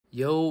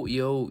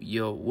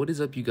Yo, what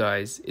is up, you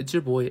guys? It's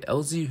your boy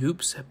LZ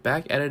Hoops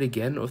back at it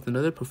again with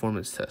another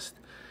performance test.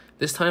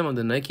 This time on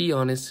the Nike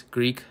Giannis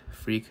Greek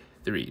Freak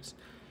 3s.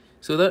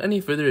 So without any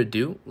further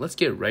ado, let's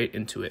get right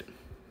into it.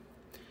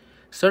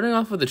 Starting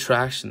off with the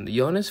traction, the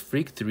Giannis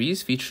Freak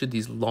 3s featured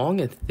these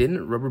long and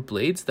thin rubber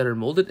blades that are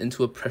molded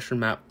into a pressure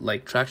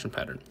mat-like traction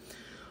pattern.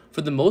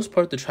 For the most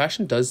part, the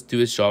traction does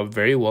do its job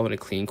very well in a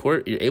clean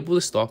court. You're able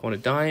to stop on a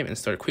dime and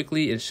start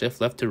quickly and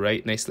shift left to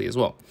right nicely as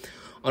well.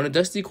 On a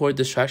dusty court,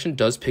 this traction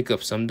does pick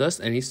up some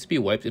dust and needs to be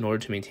wiped in order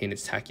to maintain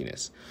its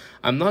tackiness.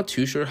 I'm not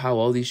too sure how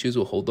all these shoes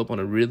will hold up on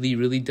a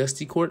really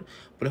dusty court,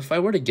 but if I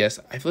were to guess,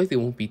 I feel like they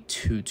won't be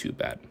too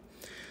bad.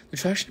 The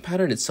traction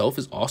pattern itself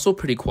is also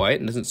pretty quiet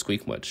and doesn't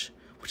squeak much,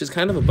 which is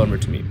kind of a bummer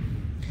to me.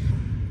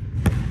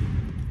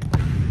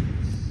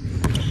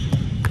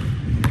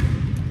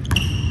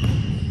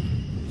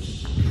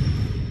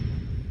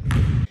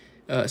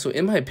 So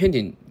in my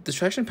opinion, the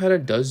traction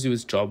pattern does do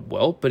its job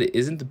well, but it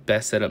isn't the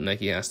best setup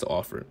Nike has to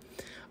offer.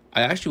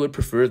 I actually would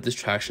prefer if this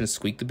traction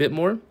squeaked a bit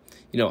more.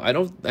 I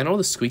know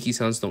the squeaky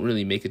sounds don't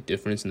really make a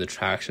difference in the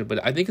traction,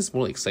 but I think it's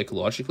more like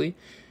psychologically.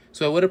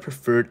 So I would have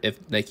preferred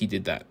if Nike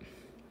did that.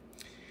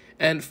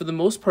 And for the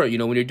most part,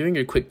 when you're doing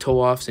your quick toe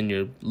offs and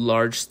your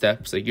large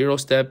steps like Euro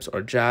steps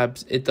or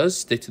jabs, it does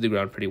stick to the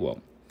ground pretty well.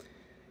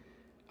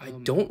 I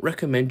don't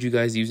recommend you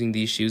guys using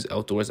these shoes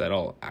outdoors at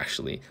all,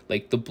 actually.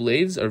 Like, the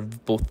blades are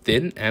both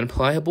thin and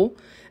pliable,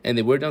 and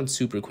they wear down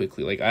super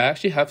quickly. Like, I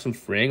actually have some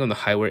fraying on the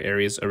high wear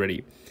areas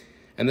already.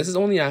 And this is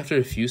only after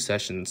a few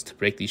sessions to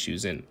break these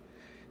shoes in.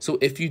 So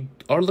if you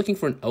are looking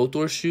for an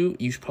outdoor shoe,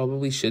 you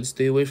probably should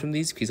stay away from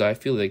these, because I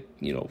feel like,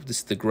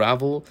 the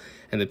gravel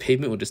and the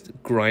pavement will just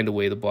grind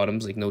away the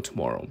bottoms like no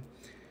tomorrow.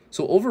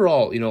 So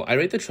overall, I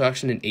rate the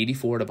traction an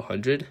 84 out of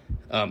 100.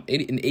 An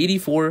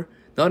 84,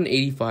 not an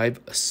 85,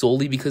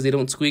 solely because they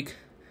don't squeak.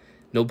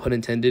 No pun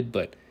intended,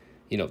 but,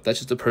 that's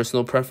just a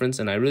personal preference,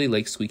 and I really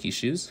like squeaky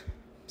shoes.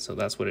 So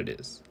that's what it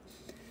is.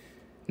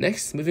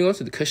 Next, moving on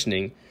to the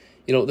cushioning.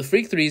 The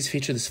Freak 3s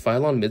feature this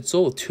Phylon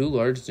midsole with two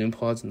large zoom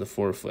pods in the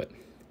forefoot.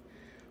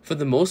 For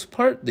the most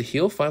part, the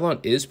heel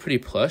Phylon is pretty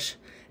plush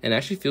and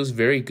actually feels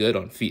very good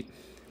on feet.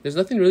 There's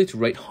nothing really to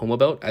write home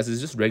about, as it's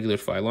just regular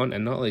Phylon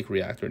and not like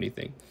React or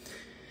anything.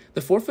 The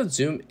forefoot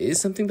zoom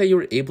is something that you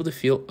were able to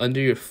feel under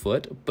your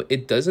foot, but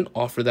it doesn't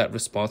offer that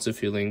responsive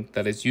feeling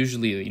that is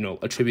usually,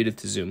 attributed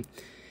to zoom.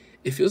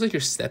 It feels like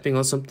you're stepping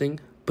on something,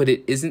 but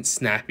it isn't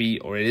snappy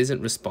or it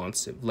isn't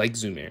responsive like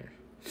Zoom Air.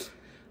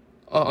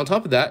 On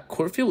top of that,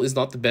 court feel is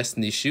not the best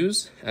in these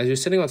shoes, as you're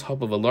sitting on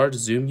top of a large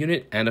zoom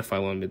unit and a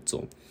Phylon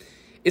midsole.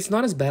 It's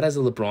not as bad as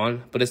a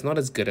LeBron, but it's not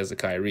as good as a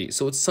Kyrie,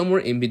 so it's somewhere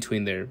in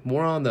between there,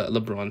 more on the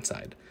LeBron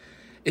side.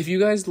 If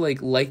you guys like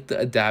the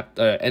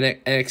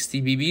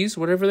NXT BBs,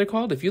 whatever they're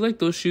called, if you like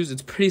those shoes,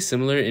 it's pretty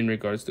similar in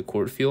regards to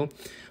court feel,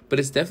 but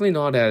it's definitely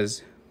not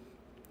as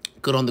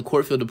good on the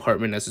court feel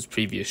department as its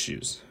previous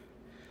shoes.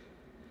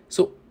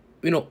 So,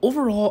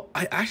 overall,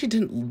 I actually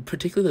didn't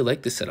particularly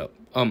like this setup.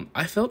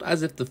 I felt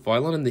as if the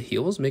Phylon and the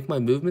heels make my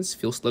movements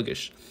feel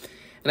sluggish,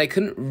 and I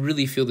couldn't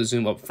really feel the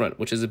zoom up front,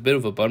 which is a bit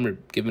of a bummer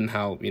given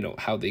how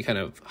they kind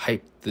of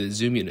hype the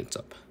zoom units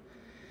up.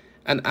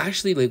 And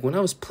actually, when I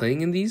was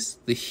playing in these,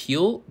 the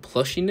heel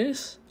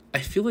plushiness, I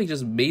feel like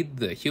just made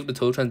the heel to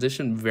toe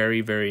transition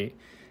very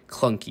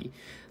clunky.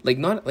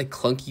 Not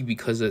clunky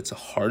because it's a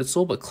hard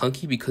sole, but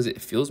clunky because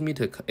it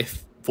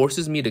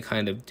forces me to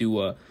kind of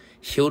do a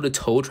heel to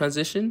toe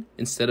transition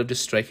instead of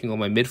just striking on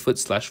my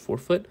midfoot /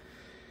 forefoot.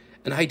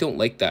 And I don't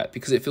like that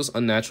because it feels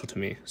unnatural to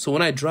me. So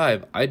when I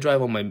drive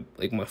on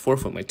my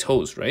forefoot, my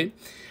toes, right?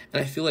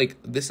 And I feel like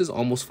this is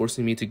almost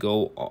forcing me to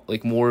go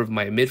more of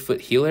my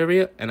midfoot heel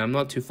area, and I'm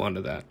not too fond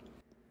of that.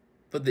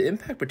 But the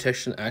impact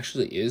protection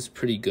actually is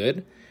pretty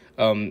good.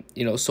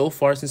 So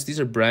far, since these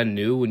are brand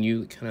new, when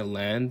you kind of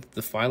land,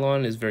 the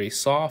Phylon is very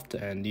soft,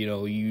 and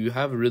you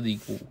have a really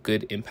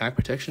good impact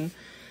protection.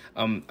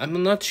 I'm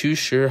not too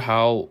sure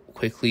how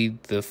quickly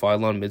the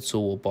Phylon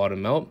midsole will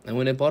bottom out, and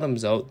when it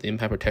bottoms out, the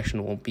impact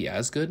protection won't be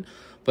as good.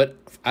 But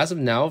as of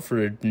now,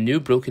 for a new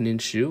broken-in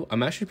shoe,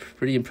 I'm actually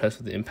pretty impressed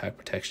with the impact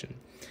protection.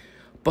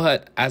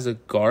 But as a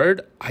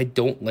guard, I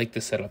don't like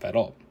the setup at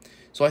all.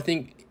 So I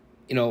think,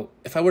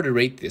 if I were to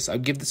rate this,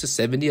 I'd give this a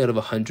 70 out of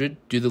 100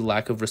 due to the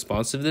lack of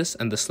responsiveness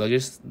and the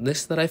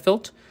sluggishness that I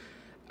felt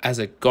as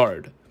a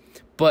guard.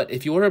 But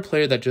if you are a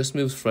player that just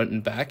moves front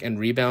and back and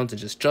rebounds and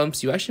just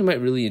jumps, you actually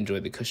might really enjoy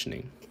the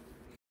cushioning.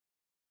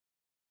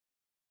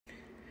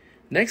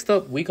 Next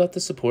up, we got the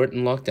support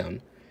and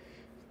lockdown.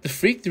 The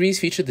Freak 3s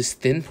feature this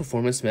thin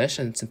performance mesh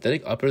and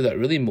synthetic upper that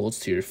really molds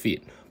to your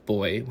feet.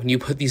 Boy, when you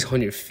put these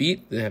on your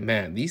feet,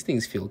 man, these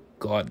things feel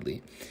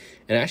godly.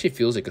 And it actually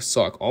feels like a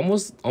sock,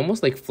 almost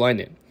like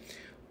Flyknit.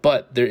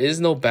 But there is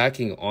no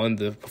backing on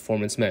the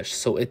performance mesh,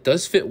 so it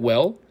does fit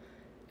well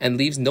and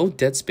leaves no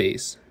dead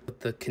space. But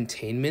the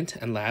containment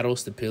and lateral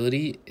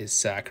stability is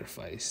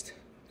sacrificed.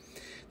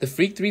 The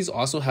Freak 3s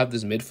also have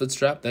this midfoot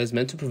strap that is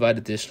meant to provide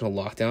additional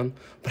lockdown,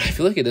 but I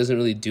feel like it doesn't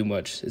really do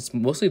much. It's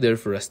mostly there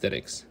for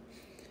aesthetics,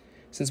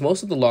 since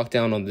most of the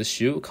lockdown on this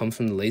shoe comes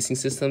from the lacing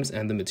systems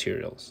and the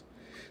materials.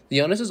 The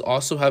Giannis's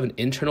also have an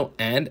internal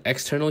and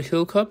external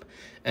heel cup,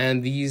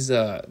 and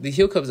the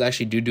heel cups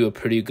actually do a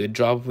pretty good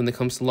job when it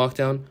comes to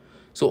lockdown.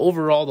 So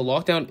overall, the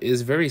lockdown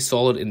is very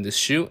solid in this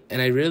shoe, and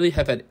I rarely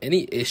have had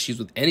any issues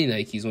with any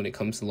Nikes when it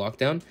comes to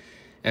lockdown,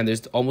 and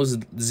there's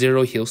almost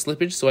zero heel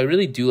slippage, so I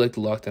really do like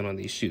the lockdown on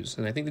these shoes,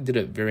 and I think they did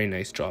a very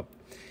nice job.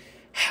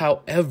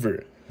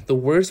 However, the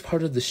worst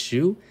part of the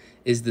shoe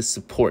is the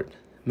support.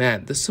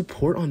 Man, the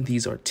support on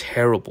these are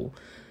terrible.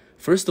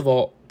 First of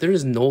all, there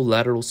is no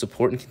lateral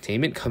support and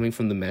containment coming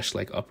from the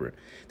mesh-like upper.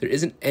 There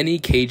isn't any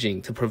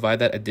caging to provide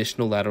that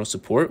additional lateral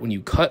support when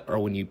you cut or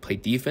when you play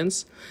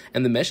defense,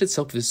 and the mesh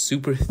itself is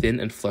super thin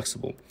and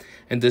flexible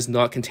and does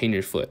not contain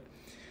your foot.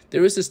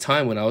 There was this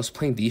time when I was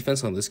playing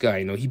defense on this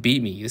guy, he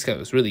beat me. This guy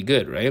was really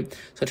good, right?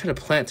 So I tried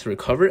to plant to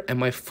recover, and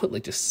my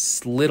foot just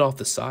slid off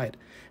the side.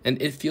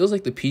 And it feels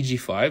like the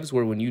PG5s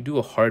where when you do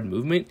a hard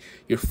movement,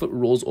 your foot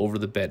rolls over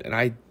the bed, and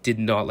I did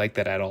not like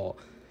that at all.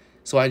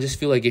 So I just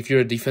feel like if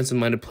you're a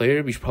defensive-minded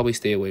player, you should probably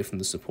stay away from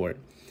the support.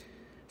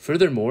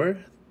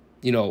 Furthermore,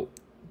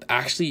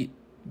 actually,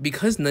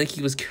 because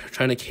Nike was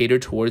trying to cater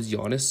towards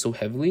Giannis so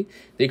heavily,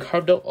 they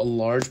carved out a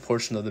large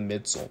portion of the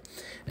midsole.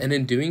 And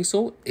in doing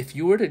so, if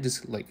you were to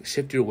just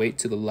shift your weight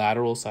to the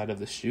lateral side of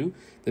the shoe,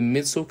 the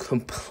midsole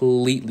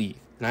completely,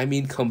 and I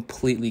mean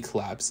completely,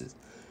 collapses.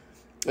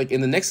 In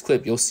the next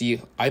clip, you'll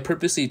see I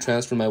purposely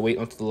transfer my weight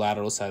onto the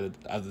lateral side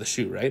of the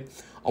shoe, right?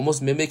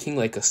 Almost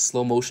mimicking a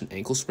slow motion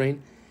ankle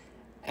sprain.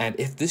 And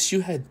if this shoe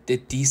had a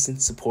decent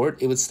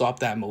support, it would stop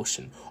that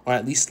motion, or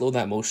at least slow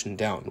that motion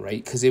down,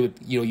 right? Because it would,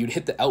 you'd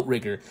hit the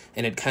outrigger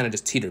and it kind of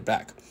just teeter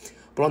back.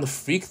 But on the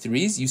Freak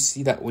 3s, you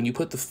see that when you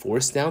put the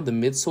force down, the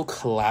midsole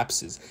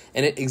collapses,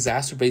 and it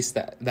exacerbates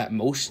that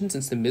motion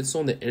since the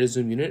midsole and the air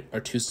zoom unit are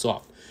too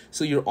soft.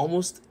 So you're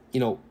almost,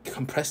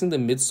 compressing the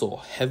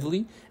midsole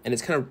heavily, and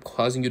it's kind of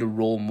causing you to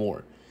roll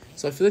more.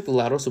 So I feel like the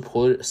lateral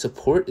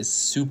support is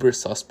super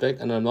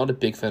suspect, and I'm not a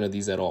big fan of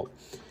these at all.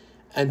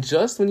 And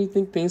just when you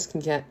think things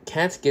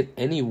can't get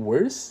any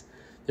worse,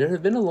 there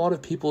have been a lot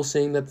of people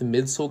saying that the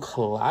midsole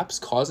collapse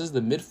causes the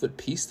midfoot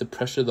piece to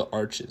pressure the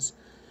arches.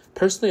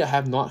 Personally, I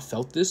have not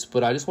felt this,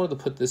 but I just wanted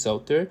to put this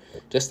out there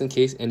just in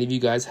case any of you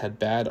guys had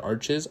bad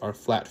arches or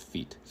flat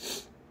feet.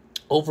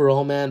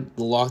 Overall, man,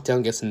 the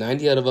lockdown gets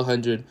 90 out of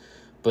 100,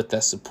 but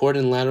that support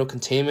and lateral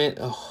containment,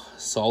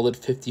 solid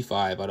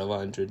 55 out of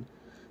 100.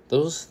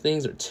 Those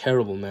things are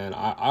terrible, man.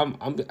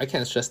 I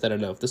can't stress that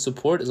enough. The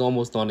support is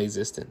almost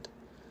non-existent.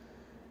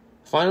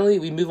 Finally,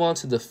 we move on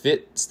to the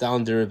fit, style,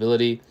 and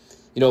durability.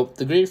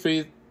 The Great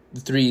Free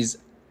 3s,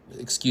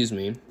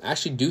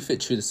 actually do fit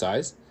true to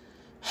size.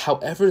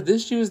 However,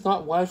 this shoe is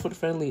not wide foot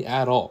friendly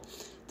at all.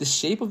 The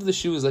shape of the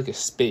shoe is like a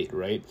spade,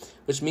 right?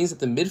 Which means that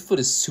the midfoot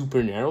is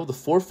super narrow, the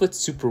forefoot's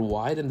super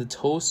wide, and the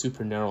toe is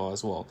super narrow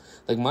as well.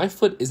 My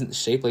foot isn't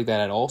shaped like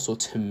that at all, so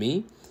to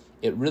me,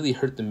 it really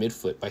hurt the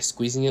midfoot by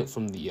squeezing it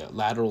from the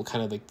lateral,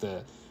 kind of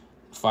the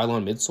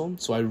Phylon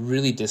midsole, so I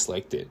really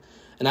disliked it.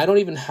 And I don't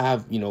even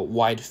have,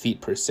 wide feet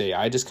per se.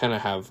 I just kind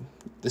of have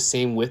the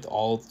same width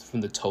all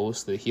from the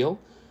toes to the heel.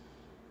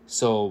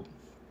 So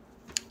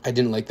I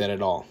didn't like that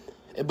at all.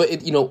 But,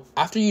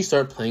 after you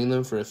start playing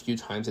them for a few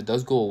times, it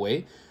does go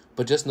away.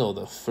 But just know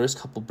the first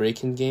couple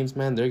break-in games,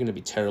 man, they're going to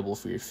be terrible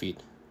for your feet.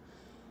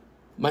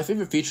 My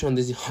favorite feature on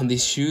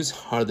these shoes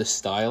are the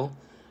style.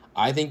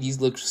 I think these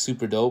look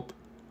super dope.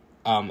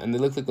 And they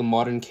look like the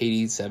modern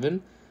KD7,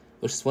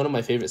 which is one of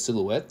my favorite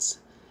silhouettes.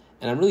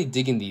 And I'm really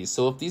digging these.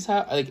 So if these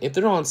if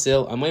they're on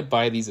sale, I might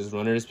buy these as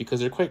runners because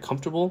they're quite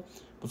comfortable.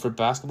 But for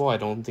basketball, I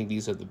don't think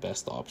these are the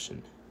best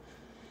option.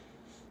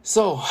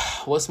 So,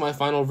 what's my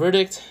final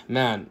verdict?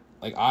 Man,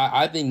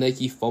 I think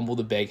Nike fumbled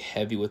the bag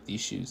heavy with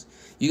these shoes.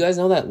 You guys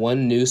know that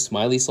one new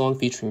Smiley song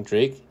featuring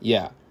Drake?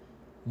 Yeah.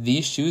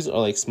 These shoes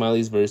are like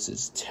Smiley's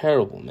verses.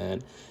 Terrible,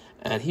 man.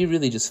 And he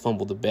really just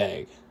fumbled the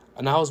bag.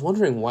 And I was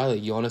wondering why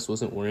Giannis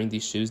wasn't wearing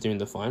these shoes during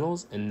the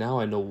finals, and now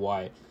I know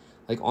why.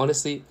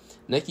 Honestly,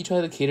 Nike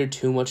tried to cater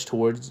too much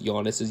towards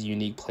Giannis'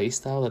 unique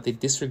playstyle that they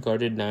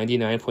disregarded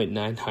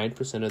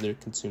 99.99% of their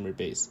consumer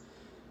base.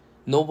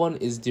 No one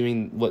is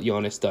doing what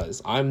Giannis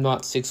does. I'm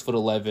not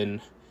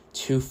 6'11",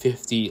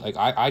 250.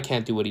 I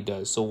can't do what he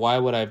does. So why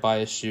would I buy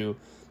a shoe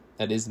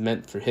that is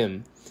meant for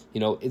him?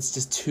 It's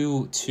just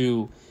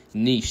too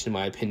niche in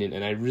my opinion,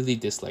 and I really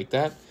dislike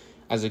that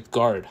as a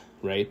guard,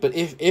 right? But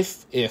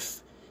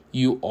if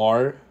you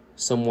are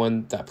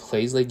someone that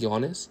plays like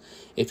Giannis,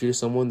 if you're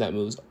someone that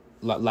moves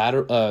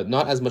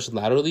not as much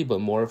laterally,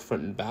 but more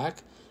front and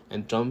back,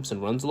 and jumps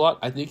and runs a lot,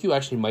 I think you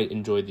actually might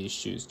enjoy these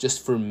shoes.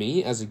 Just for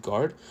me, as a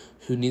guard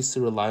who needs to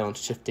rely on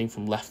shifting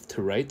from left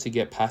to right to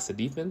get past the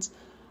defense,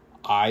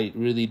 I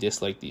really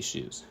dislike these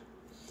shoes.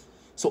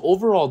 So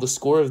overall, the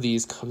score of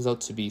these comes out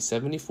to be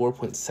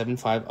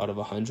 74.75 out of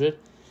 100.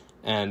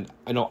 And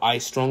I know I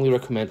strongly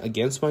recommend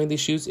against buying these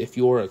shoes if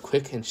you're a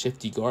quick and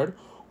shifty guard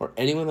or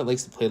anyone that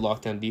likes to play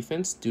lockdown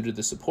defense due to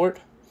the support.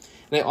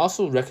 And I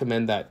also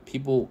recommend that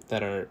people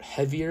that are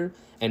heavier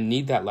and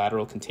need that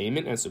lateral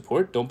containment and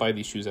support don't buy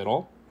these shoes at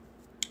all.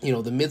 The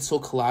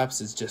midsole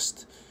collapse is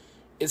just,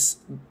 it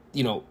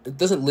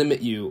doesn't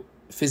limit you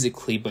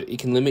physically, but it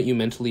can limit you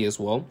mentally as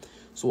well.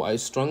 So I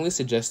strongly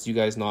suggest you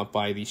guys not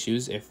buy these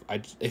shoes if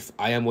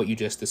I am what you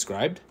just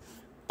described.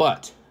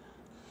 But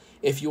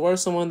if you are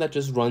someone that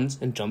just runs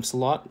and jumps a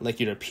lot, like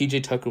you're a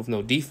PJ Tucker with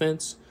no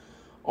defense,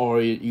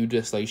 or you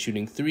just like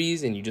shooting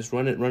threes and you just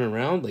run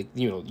around, like,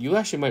 you know, you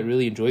actually might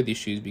really enjoy these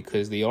shoes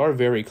because they are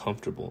very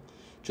comfortable.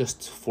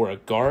 Just for a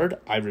guard,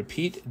 I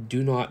repeat,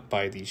 do not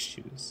buy these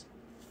shoes.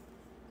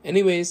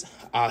 Anyways,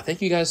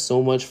 thank you guys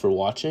so much for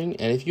watching,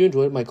 and if you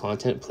enjoyed my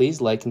content, please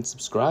like and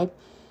subscribe.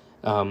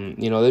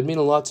 You know, that'd mean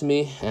a lot to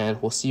me,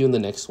 and we'll see you in the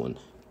next one.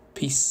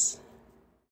 Peace.